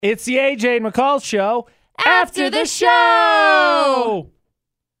It's the AJ and McCall show After the show!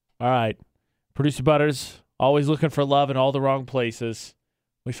 All right. Producer Butterz, always looking for love in all the wrong places.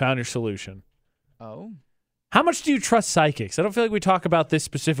 We found your solution. Oh? How much do you trust psychics? I don't feel like we talk about this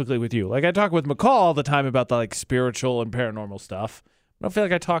specifically with you. Like, I talk with McCall all the time about the spiritual and paranormal stuff. I don't feel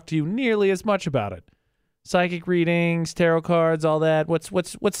like I talk to you nearly as much about it. Psychic readings, tarot cards, all that. What's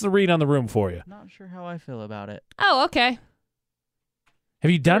the read on the room for you? Not sure how I feel about it. Oh, okay. Have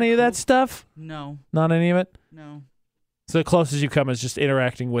you done any of that stuff? No. Not any of it? No. So the closest you come is just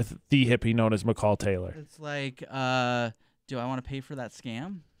interacting with the hippie known as McCall Taylor. It's like, do I want to pay for that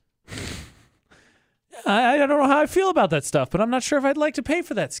scam? I don't know how I feel about that stuff, but I'm not sure if I'd like to pay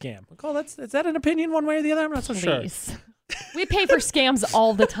for that scam. McCall, is that an opinion one way or the other? I'm not so sure. Please. We pay for scams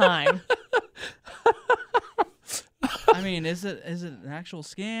all the time. I mean, is it an actual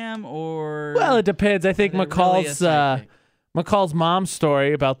scam or? Well, it depends. I think are they really a psychic? McCall's mom's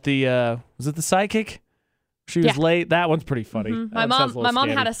story about the was it the psychic? She was late. That one's pretty funny. Mm-hmm. My mom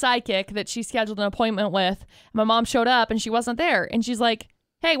had a psychic that she scheduled an appointment with. My mom showed up and she wasn't there. And she's like,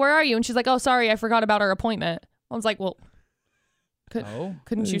 "Hey, where are you?" And she's like, "Oh, sorry, I forgot about our appointment." I was like, "Well,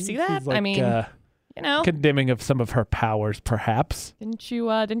 couldn't you see that?" Like, I mean, you know, condemning of some of her powers, perhaps. Didn't you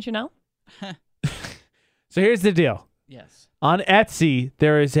know? So here's the deal. Yes. On Etsy,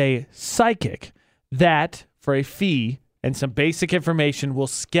 there is a psychic that, for a fee and some basic information, will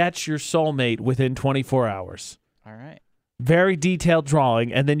sketch your soulmate within 24 hours. All right. Very detailed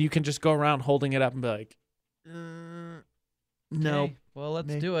drawing, and then you can just go around holding it up and be like, no. Okay. Well,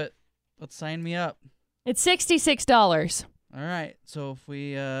 let's do it. Let's sign me up. It's $66. All right. So if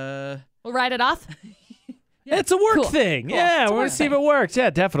we We'll write it off. Yeah. It's a work Cool. thing. Cool. Yeah, It's a we're going work to see if it works. Yeah,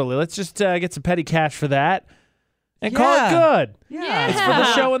 definitely. Let's just get some petty cash for that and call it good. Yeah. It's for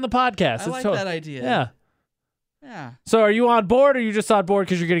the show and the podcast. I It's like that idea. Yeah. Yeah. So are you on board, or are you just on board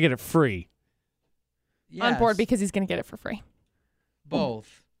because you're going to get it free? On board Yes. because he's going to get it for free.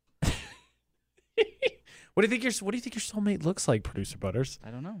 Both. What do you think your soulmate looks like, Producer Butterz? I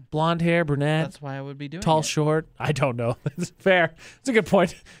don't know. Blonde hair, brunette, That's why I would be doing tall, it. short? I don't know. It's fair. It's a good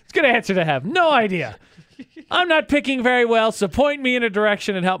point. It's a good answer to have. No idea. I'm not picking very well, so point me in a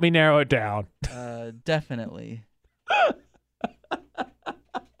direction and help me narrow it down. Definitely.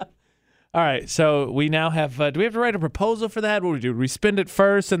 All right, so we now have, do we have to write a proposal for that? What do we do? Do we spend it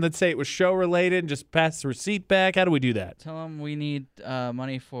first and then say it was show-related and just pass the receipt back? How do we do that? Tell them we need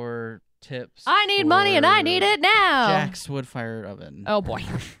money for tips. I need money and I need it now. Jack's wood fire oven. Oh, boy.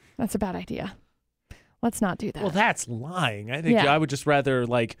 That's a bad idea. Let's not do that. Well, that's lying. I think Yeah. I would just rather,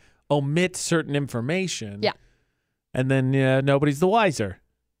 omit certain information. Yeah. And then nobody's the wiser.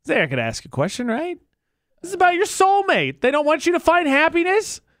 There, I could ask a question, right? This is about your soulmate. They don't want you to find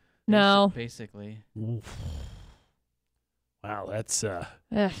happiness? No. Basically. Oof. Wow, that's Ugh,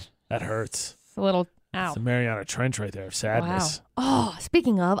 that hurts. it's a little, ow. It's the Mariana Trench right there of sadness. Wow. Oh,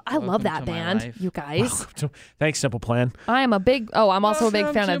 speaking of, I love Welcome that to my band, life. you guys. Thanks, Simple Plan. I'm also a big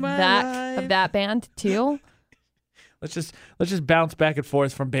Welcome fan to of my life. that band too. Let's just bounce back and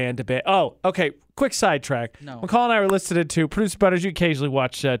forth from band to band. Oh, okay. Quick sidetrack. No. McCall and I were listening to Producer Butterz. You occasionally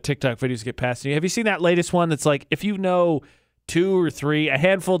watch TikTok videos get past you. Have you seen that latest one that's like, if you know 2 or 3, a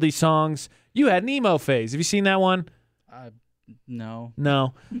handful of these songs, you had an emo phase. Have you seen that one? No.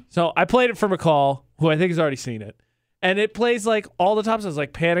 No. So I played it for McCall, who I think has already seen it. And it plays all the top songs,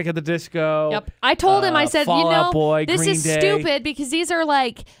 like Panic at the Disco. Yep. I told him, I said, Fall Out Boy, this Green is Day. stupid because these are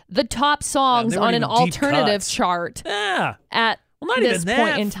the top songs they weren't on an even deep alternative cuts. chart Yeah. at Well, not this even that.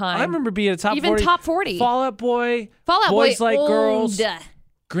 point in time. I remember being a top Even 40. top 40. Fall Out Boy. Fall Out Boys Boy Like owned. Girls.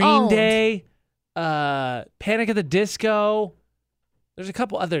 Green Owned. Day. Panic at the Disco. There's a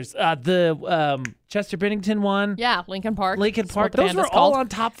couple others. The Chester Bennington one. Yeah, Linkin Park. Linkin That's Park. what the Those band were is all called. on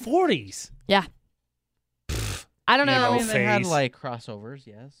top 40s. Yeah. I don't know. Emo I mean, they had phase. crossovers,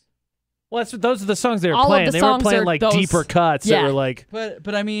 yes. Well, those are the songs they were All of playing. the They weren't songs playing are those- deeper cuts. Yeah. They were like,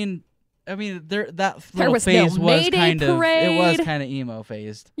 But I mean, that There little was no phase was Mayday kind of Parade. emo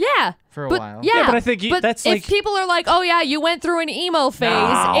phased Yeah. for a But, while. Yeah, but I think that's if like- people are like, oh, yeah, you went through an emo phase,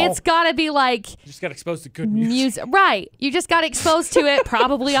 No. it's got to be like you just got exposed to good music. music. Right. You just got exposed to it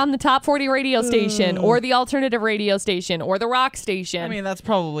probably on the top 40 radio station or the alternative radio station or the rock station. I mean, that's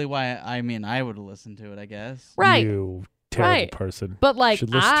probably why I would listen to it, I guess. right. You terrible Right. person. But You should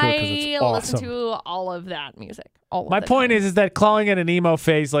listen to it 'cause it's I awesome. listen to all of that music. All of My the point time. is that calling it an emo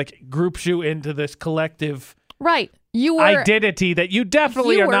phase groups you into this collective Right. You were identity that you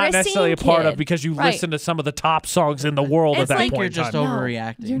definitely you are were not a necessarily a scene part of kid. because you Right. listen to some of the top songs in the world It's at that like point You're in just time.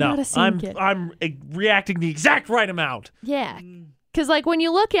 overreacting. You're No, not a scene kid. I'm reacting the exact right amount. Yeah. Because, like, when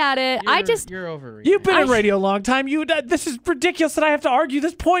you look at it, You're overreacting. You've been in radio a long time. This is ridiculous that I have to argue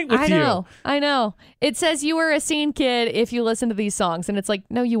this point with you. I know. It says you were a scene kid if you listen to these songs, and it's like,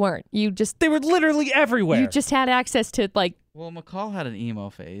 no, you weren't. They were literally everywhere. You just had access to, like... Well, McCall had an emo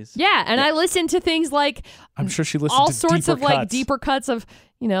phase. Yeah, and I listened to things like... I'm sure she listened all to sorts deeper of, like, cuts. deeper cuts of,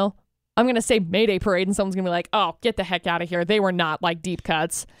 I'm going to say Mayday Parade, and someone's going to be like, oh, get the heck out of here. They were not, like, deep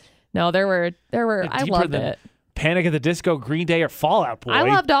cuts. No, there were. I loved it. Panic at the Disco, Green Day, or Fall Out Boy. I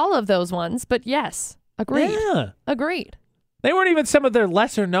loved all of those ones, but yes, agreed. Yeah. Agreed. They weren't even some of their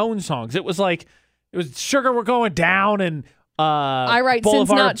lesser known songs. It was Sugar We're Going Down and I Write Sins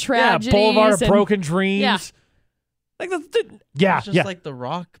Boulevard, Not Tragedies. Boulevard of Broken Dreams. Yeah. Like It's just like the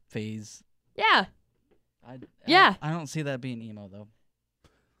rock phase. Yeah. I don't see that being emo though.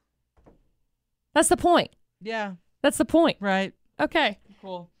 That's the point. Yeah. That's the point. Right. Okay.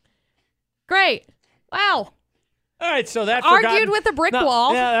 Cool. Great. Wow. All right, so that argued with a brick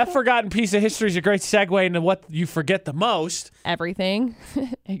wall. Yeah, that forgotten piece of history is a great segue into what you forget the most. Everything.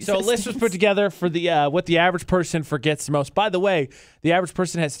 So a list was put together for the what the average person forgets the most. By the way, the average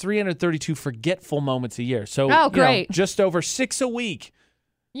person has 332 forgetful moments a year. So great. Just over 6 a week.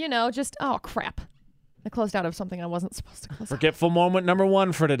 Oh crap. I closed out of something I wasn't supposed to close Forgetful moment number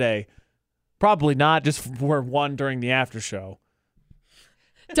 1 for today. Probably not, just for one during the after show.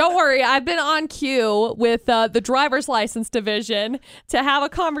 Don't worry, I've been on cue with the driver's license division to have a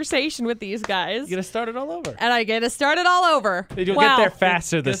conversation with these guys. You gotta start it all over. And I get to start it all over. You'll get there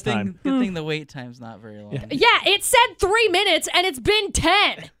faster this time. Good thing the wait time's not very long. Yeah, it said 3 minutes and it's been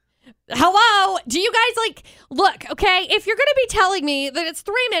 10. Hello? Do you guys look, okay, if you're going to be telling me that it's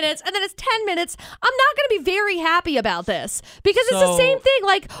 3 minutes and then it's 10 minutes, I'm not going to be very happy about this because it's the same thing.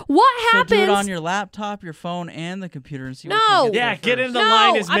 Like, what happens? So do it on your laptop, your phone, and the computer and see what No. Yeah, get in the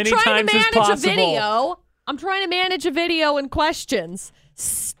line as many times as possible. I'm trying to manage a video and questions.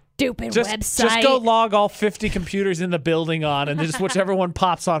 Stupid website. Just go log all 50 computers in the building on and just whichever one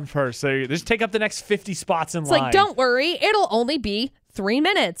pops on first. So just take up the next 50 spots in line. It's like, don't worry, it'll only be 3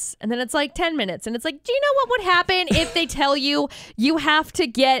 minutes. And then it's like 10 minutes. And it's like, do you know what would happen if they tell you you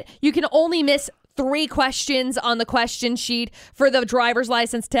can only miss 3 questions on the question sheet for the driver's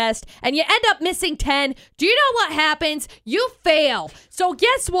license test and you end up missing 10? Do you know what happens? You fail. So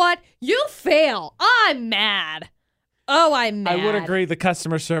guess what? You fail. I'm mad. Oh, I'm mad. I would agree. The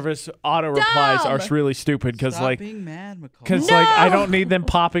customer service auto replies are really stupid because, being mad, McCall. Because I don't need them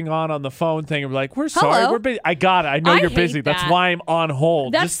popping on the phone thing and be like, "We're sorry, we're busy." I got it. I know you're busy. That's why I'm on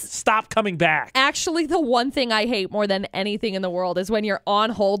hold. Just stop coming back. Actually, the one thing I hate more than anything in the world is when you're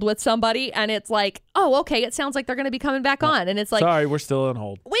on hold with somebody and it's like, "Oh, okay, it sounds like they're going to be coming back on," and it's like, "Sorry, we're still on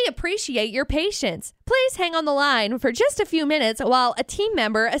hold. We appreciate your patience. Please hang on the line for just a few minutes while a team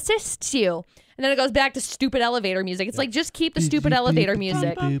member assists you." And then it goes back to stupid elevator music. It's like, just keep the stupid elevator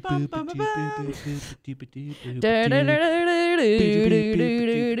music.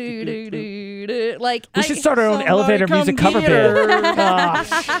 Like, we should start our own elevator music cover band.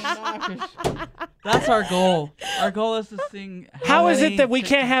 That's our goal. Our goal is to sing. How is it that we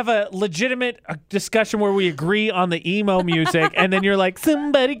can't have a legitimate discussion where we agree on the emo music and then you're like,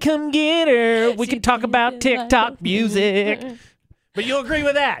 somebody come get her. We can talk about TikTok music. But you'll agree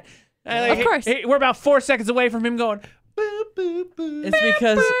with that. Of course. We're about 4 seconds away from him going, boop, boop, boop.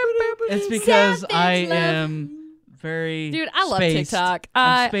 It's because I am very Dude, I love spaced. TikTok.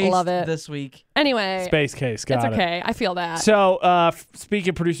 I'm I love it. this week. Anyway. Space case. Got it's it. okay. I feel that. So, speaking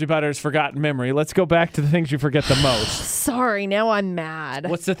of Producer Butterz, forgotten memory, let's go back to the things you forget the most. Sorry, now I'm mad.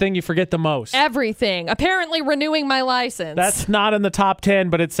 What's the thing you forget the most? Everything. Apparently renewing my license. That's not in the top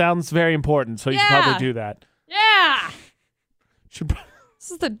 10, but it sounds very important, so you should probably do that. Yeah. This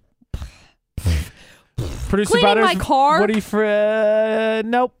is the... Producer Cleaning Butterz, my car? What do you for?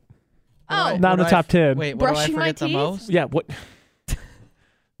 Nope. Oh. Not in the top 10. Wait, what Brushing do I my forget the teeth? most? Yeah, what?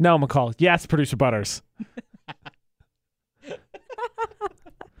 No, McCall. Yes, Producer Butterz.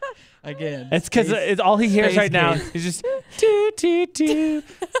 Again. It's because all he hears right now is just do do do do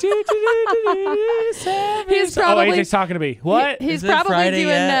do do. He's probably AJ's talking to me. What? He's Is it probably Friday doing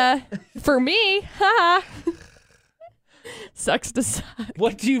yet? for me. Haha. Sucks to suck.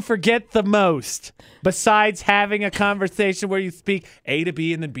 What do you forget the most besides having a conversation where you speak A to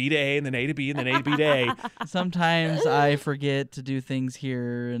B and then B to A and then A to B and then A to B to A? Sometimes I forget to do things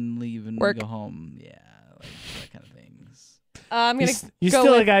here and leave and Work. go home. Yeah, like that kind of things. I'm gonna. You go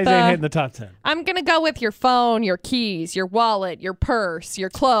still with a guys ain't hitting the top 10. I'm gonna go with your phone, your keys, your wallet, your purse,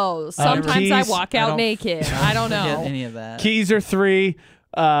 your clothes. Sometimes I keys, walk out naked. I don't Forget know. any of that. Keys are 3.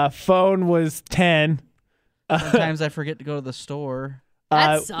 Phone was 10. Sometimes I forget to go to the store.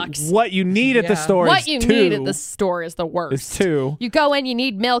 That sucks. What you need at the store What is you two. need at the store is the worst. Is two. You go in, you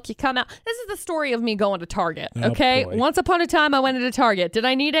need milk, you come out. This is the story of me going to Target, okay? boy. Once upon a time, I went into Target. Did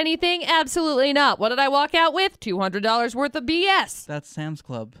I need anything? Absolutely not. What did I walk out with? $200 worth of BS. That's Sam's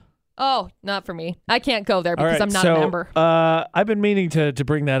Club. Oh, not for me. I can't go there All because right, I'm not so, a member. I've been meaning to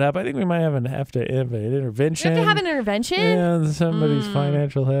bring that up. I think we might have to have an intervention. You have to have an intervention? Yeah, somebody's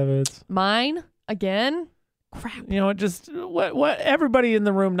financial habits. Mine? Again? Crap. You know, just what everybody in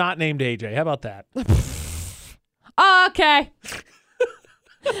the room not named AJ. How about that? Oh, okay.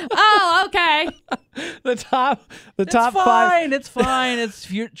 Oh, okay. the top It's five. fine. It's fine. It's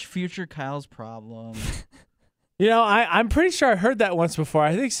future Kyle's problem. You know, I'm pretty sure I heard that once before.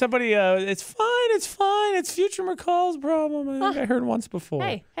 I think somebody, it's fine. It's future McCall's problem. I think I heard once before.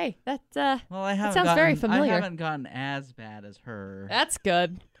 Hey, that Well, I haven't sounds very familiar. I haven't gotten as bad as her. that's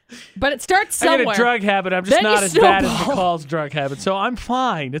good. But it starts I somewhere. get a drug habit. I'm just Then not you as bad as snowball. McCall's drug habit, so I'm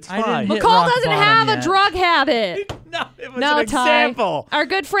fine. It's I fine. didn't hit McCall rock doesn't bottom have yet. a drug habit. No, it was No, an Ty. example. Our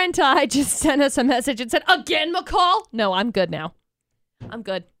good friend Ty just sent us a message and said, "Again, McCall?" No, I'm good now. I'm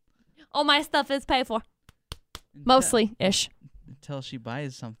good. All my stuff is paid for. Mostly-ish. Until she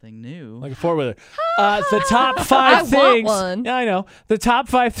buys something new. Like a four-wheeler. The top five I want things. one. Yeah, I know. The top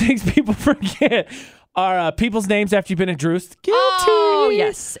 5 things people forget are people's names after you've been introduced. Guilty. Oh,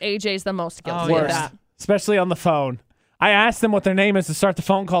 yes. AJ's the most guilty of Worst. that. Especially on the phone. I asked them what their name is to start the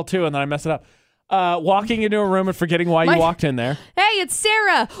phone call, too, and then I mess it up. Walking into a room and forgetting why you walked in there. Hey, it's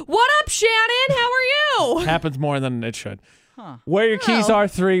Sarah. What up, Shannon? How are you? Happens more than it should. Huh. Where your keys Oh. are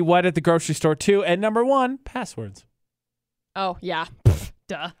 3, what at the grocery store 2, and number 1, passwords. Oh, yeah.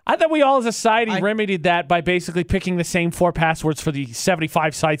 Duh. I thought we all as a society I- remedied that by basically picking the same 4 passwords for the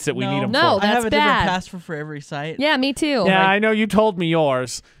 75 sites that we need them No, for. I have that's a bad. different password for every site. Yeah, me too. Yeah, I know you told me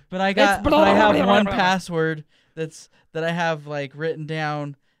yours. But I have one password that I have like written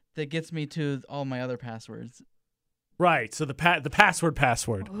down that gets me to all my other passwords. Right, so the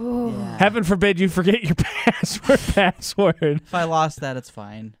password. Ooh. Yeah. Heaven forbid you forget your password. If I lost that, it's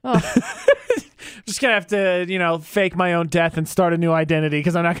fine. Just gonna have to, fake my own death and start a new identity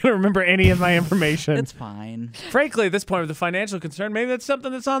because I'm not gonna remember any of my information. It's fine. Frankly, at this point with the financial concern, maybe that's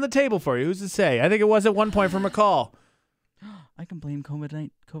something that's on the table for you. Who's to say? I think it was at one point for McCall. I can blame COVID-19.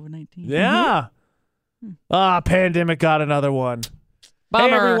 Yeah. Pandemic got another one. Bummer.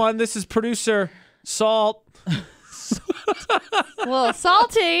 Hey everyone, this is producer Salt. A little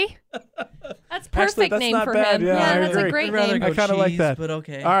salty. That's perfect that's name not for bad. him. Yeah, I that's agree. a great I'd rather name. go I kinda like cheese, that. but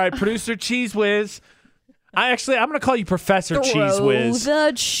okay. All right, producer Cheese Whiz. I'm gonna call you Professor Cheese Throw Whiz.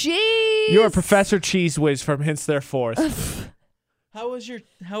 the cheese. You're Professor Cheese Whiz from Hints There Forth. How was your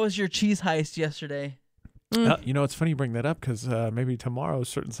cheese heist yesterday? It's funny you bring that up because maybe tomorrow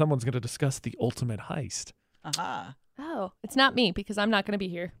someone's going to discuss the ultimate heist. Aha. Oh, it's not me because I'm not going to be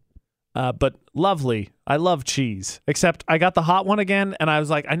here. But lovely. I love cheese. Except I got the hot one again, and I was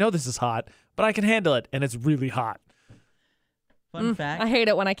like, I know this is hot, but I can handle it, and it's really hot. Fun fact. I hate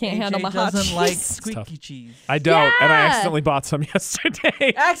it when I can't AJ handle the hot doesn't cheese. like tough. squeaky cheese. I don't, and I Yeah. accidentally bought some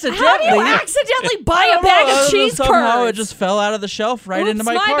yesterday. Accidentally. How do you accidentally buy a bag of cheese Somehow curds? it just fell out of the shelf right into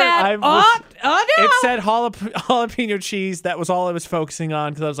my Oops, cart. bad. No. It said jalapeno cheese. That was all I was focusing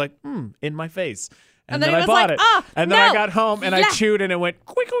on because I was like, in my face. And then he I was bought like, it. And then I no. got home and I Yeah. chewed and it went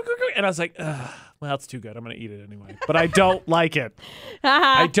quick, quick, quick, quick. And I was like, well, it's too good. I'm going to eat it anyway. But I don't like it.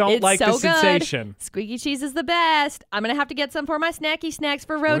 I don't It's like so the good. sensation. Squeaky cheese is the best. I'm going to have to get some for my snacky snacks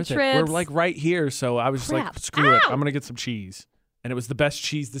for road Worth it. trips. We're like right here. So I was just Crap. like, screw it. Ow. I'm going to get some cheese. And it was the best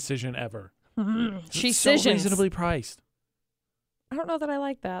cheese decision ever. cheese So decisions. reasonably priced. I don't know that I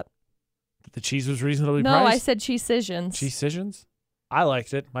like that. The cheese was reasonably No, I priced. said cheese decisions. Cheese decisions? I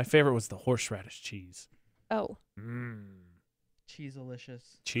liked it. My favorite was the horseradish cheese. Oh. Cheese-alicious.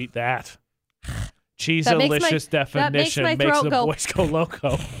 Cheat that. Cheese That makes my- delicious definition my makes throat the go- boys go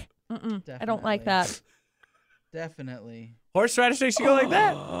loco. I don't like that. Definitely. Horseradish makes you go like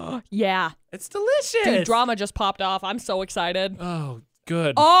that. Yeah. It's delicious. Dude, drama just popped off. I'm so excited. Oh,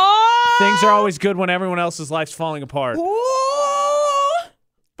 good. Oh! Things are always good when everyone else's life's falling apart. Ooh!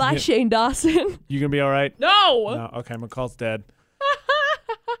 Bye, Yeah. Shane Dawson. You gonna be all right? No! No. Okay, McCall's dead.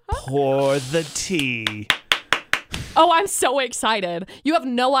 Pour the tea. Oh, I'm so excited. You have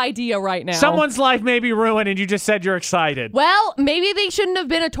no idea right now. Someone's life may be ruined, and you just said you're excited. Well, maybe they shouldn't have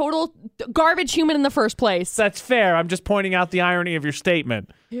been a total garbage human in the first place. That's fair. I'm just pointing out the irony of your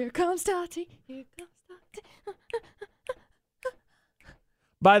statement. Here comes Tati. Here comes Tati.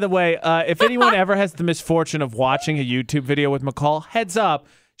 By the way, if anyone ever has the misfortune of watching a YouTube video with McCall, heads up,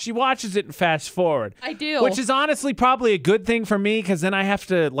 She watches it and fast forward. I do. Which is honestly probably a good thing for me because then I have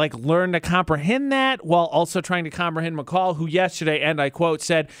to like learn to comprehend that while also trying to comprehend McCall, who yesterday, and I quote,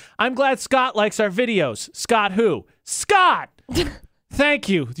 said, "I'm glad Scott likes our videos." Scott who? Scott! Thank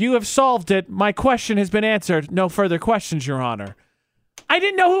you. You have solved it. My question has been answered. No further questions, Your Honor. I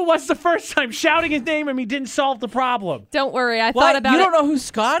didn't know who it was the first time. Shouting his name at me didn't solve the problem. Don't worry. I thought about it. You don't know who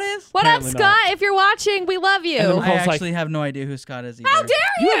Scott is? What up, Apparently Scott? not. If you're watching, we love you. And I Nicole's actually have no idea who Scott is either. How dare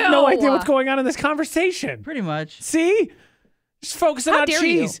you? You have no idea what's going on in this conversation. Pretty much. See? Just focusing How on dare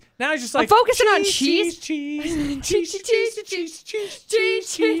cheese. you? Now he's just like, focusing on cheese? Cheese.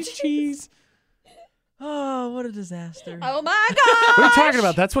 Oh, what a disaster. Oh my What are you gosh. talking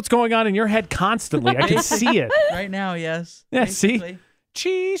about? That's what's going on in your head constantly. I can see it. Right now, yes. Yeah, Basically. see?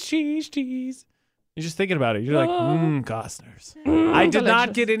 Cheese. You're just thinking about it. You're like, Costner's. I did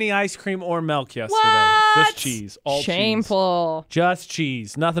not get any ice cream or milk yesterday. What? Just cheese. All Shameful. cheese. Just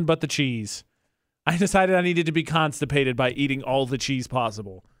cheese. Nothing but the cheese. I decided I needed to be constipated by eating all the cheese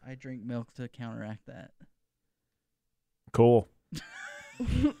possible. I drink milk to counteract that. Cool.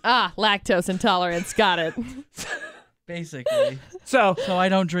 Lactose intolerance. Got it. Basically. So I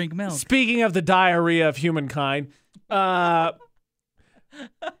don't drink milk. speaking of the diarrhea of humankind, How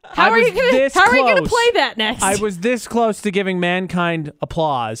are you gonna play that next? I was this close to giving mankind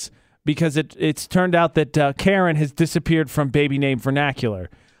applause because it's turned out that Karen has disappeared from baby name vernacular,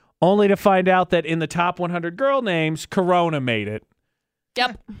 only to find out that in the top 100 girl names, Corona made it.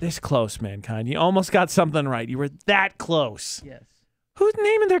 Yep. This close, mankind. You almost got something right. You were that close. Yes. Who's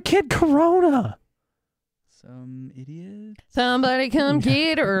naming their kid Corona? Some idiot. Somebody come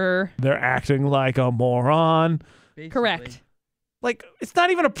get her. They're acting like a moron. Basically. Correct. Like, it's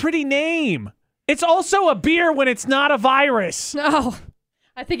not even a pretty name. It's also a beer when it's not a virus. No.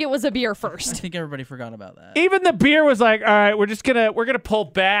 I think it was a beer I first. think everybody forgot about that. Even the beer was like, all right, we're gonna pull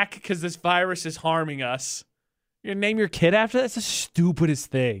back because this virus is harming us. You're gonna name your kid after that? That's the stupidest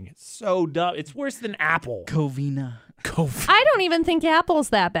thing. It's so dumb. It's worse than Apple. Covina. I don't even think apple's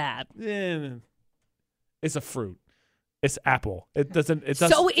that bad. It's a fruit. It's apple. It doesn't.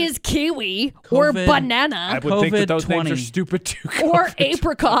 So is kiwi or COVID. banana I would think that those names COVID-20. are stupid too. or COVID.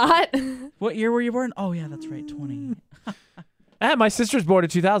 apricot. What year were you born? Oh, yeah, that's right. 20. My sister's born in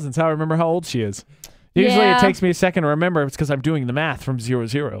 2000. So I remember how old she is. Usually Yeah. it takes me a second to remember. It's because I'm doing the math from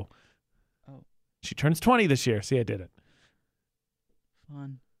 0-0. Oh. She turns 20 this year. See, I did it.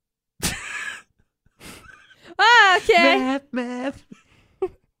 Fun. Okay. Math.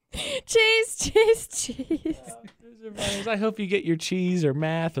 Cheese. I hope you get your cheese or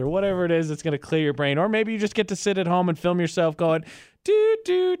math or whatever it is that's going to clear your brain. Or maybe you just get to sit at home and film yourself going, do,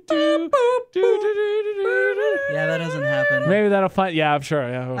 do, do, do, do, do, do. Yeah, that doesn't happen. Maybe that'll find. Yeah, I'm sure.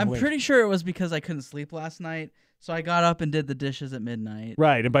 Yeah, I'm wait. pretty sure it was because I couldn't sleep last night, so I got up and did the dishes at midnight.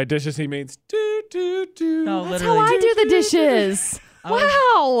 Right. And by dishes, he means do, do, do. No, That's literally. how I do the dishes. I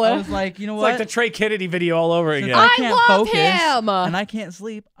was Wow. like, you know It's what? like the Trey Kennedy video all over Since again. I I can't love focus him. and I can't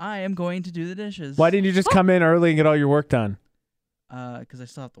sleep, I am going to do the dishes. Why didn't you just come in early and get all your work done? Because I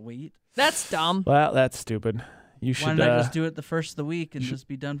still have to wait. That's dumb. Well, that's stupid. You should. Why don't I just do it the first of the week and just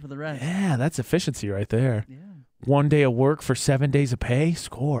be done for the rest? Yeah, that's efficiency right there. Yeah. 1 day of work for 7 days of pay.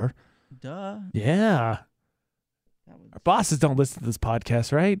 Score. Duh. Yeah. That was... Our bosses don't listen to this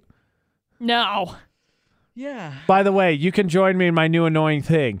podcast, right? No. Yeah. By the way, you can join me in my new annoying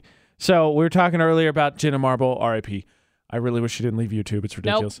thing. So we were talking earlier about Jenna Marble, R.I.P. I really wish she didn't leave YouTube. It's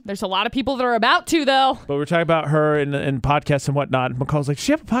ridiculous. Nope. There's a lot of people that are about to, though. But we were talking about her in podcasts and whatnot. And McCall's like, does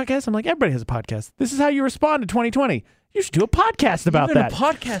she have a podcast? I'm like, everybody has a podcast. This is how you respond to 2020. You should do a podcast about Even that. a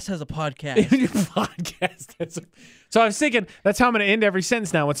podcast has a podcast. Your podcast. So I was thinking, that's how I'm going to end every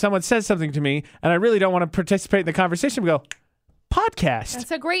sentence now. When someone says something to me and I really don't want to participate in the conversation, we go, podcast.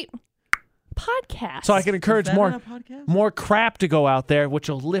 That's a great podcast. So I can encourage Is that in a podcast? more crap to go out there, which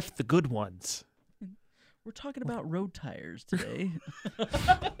will lift the good ones. We're talking about road tires today.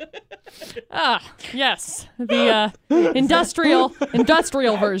 Yes. The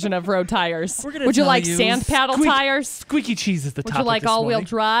industrial version of road tires. We're gonna Would you tell like you- sand paddle tires? Squeaky cheese is the Would topic you like this all-wheel morning.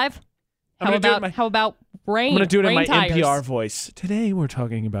 drive? I'm How gonna do it in about my- how about rain? I'm going to do it in rain my tires? NPR voice. Today we're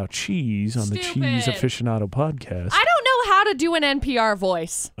talking about cheese on the Cheese Stupid. Aficionado podcast. I don't know how to do an NPR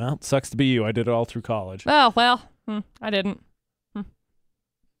voice. Well, it sucks to be you. I did it all through college. Oh, well, I didn't.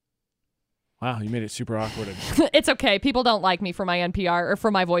 Wow, you made it super awkward. It's okay. People don't like me for my NPR or for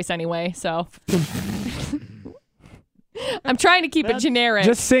my voice anyway, so. I'm trying to keep it generic.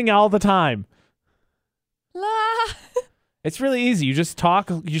 Just sing all the time. La. It's really easy. You just talk.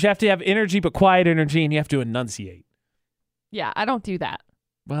 You just have to have energy, but quiet energy, and you have to enunciate. Yeah, I don't do that.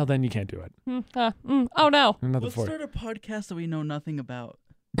 Well, then you can't do it. Oh, no. Another Let's for start a podcast that we know nothing about.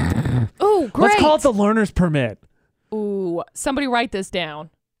 Ooh, great. Let's call it the learner's permit. Ooh, somebody write this down.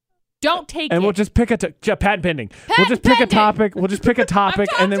 Don't take And it. we'll just pick patent pending. We'll Patent just pick a pending. topic. We'll just pick a topic,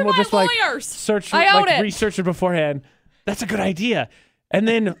 I've and then talked we'll to just my like lawyers. search, I own like it. research it beforehand. That's a good idea. And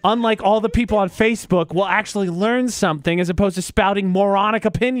then, unlike all the people on Facebook, we'll actually learn something as opposed to spouting moronic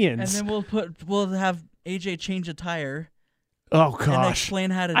opinions. And then we'll have AJ change a tire. Oh And gosh, explain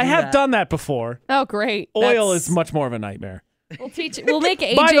how to do I have that. done that before. Oh, great. Oil is much more of a nightmare. We'll make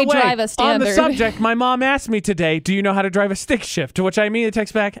AJ By the way, drive a standard. on the subject, my mom asked me today, "Do you know how to drive a stick shift?" To which I immediately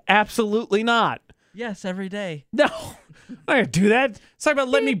text back, "Absolutely not." Yes, every day. No, I'm not gonna do that. It's not about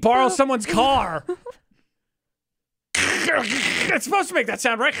letting me borrow someone's car. It's supposed to make that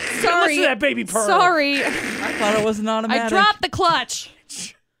sound right. Sorry. Listen to that baby purr. Sorry. I thought it was an automatic. I dropped the clutch.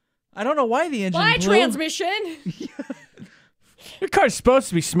 I don't know why the engine My blew. transmission. Your car's supposed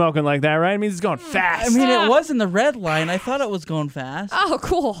to be smoking like that, right? It means it's going fast. I mean, it was in the red line. I thought it was going fast. Oh,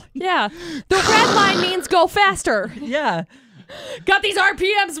 cool. Yeah. The red line means go faster. Yeah. Got these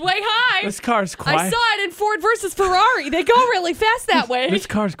RPMs way high. This car's quiet. I saw it in Ford versus Ferrari. They go really fast that way. This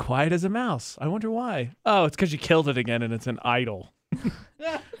car's quiet as a mouse. I wonder why. Oh, it's because you killed it again and it's an idle.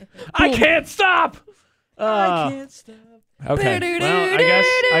 I can't stop. I can't stop. Okay. Well,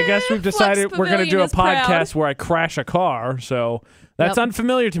 I guess we've decided we're going to do a podcast where I crash a car. So that's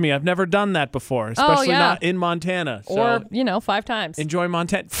unfamiliar to me. I've never done that before, especially not in Montana. So Or, 5 times. enjoy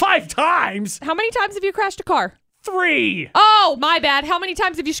Montana. 5 times? How many times have you crashed a car? 3. Oh, my bad. How many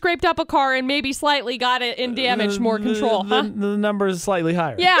times have you scraped up a car and maybe slightly got it in damage, more control? The number is slightly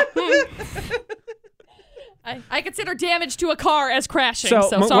higher. Yeah. I consider damage to a car as crashing,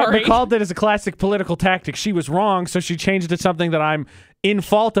 so what sorry. McCall did is a classic political tactic. She was wrong, so she changed it to something that I'm in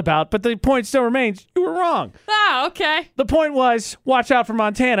fault about. But the point still remains, you were wrong. Oh, okay. The point was, watch out for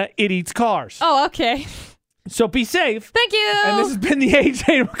Montana. It eats cars. Oh, okay. So be safe. Thank you. And this has been the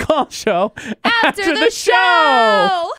AJ and McCall Show After the show.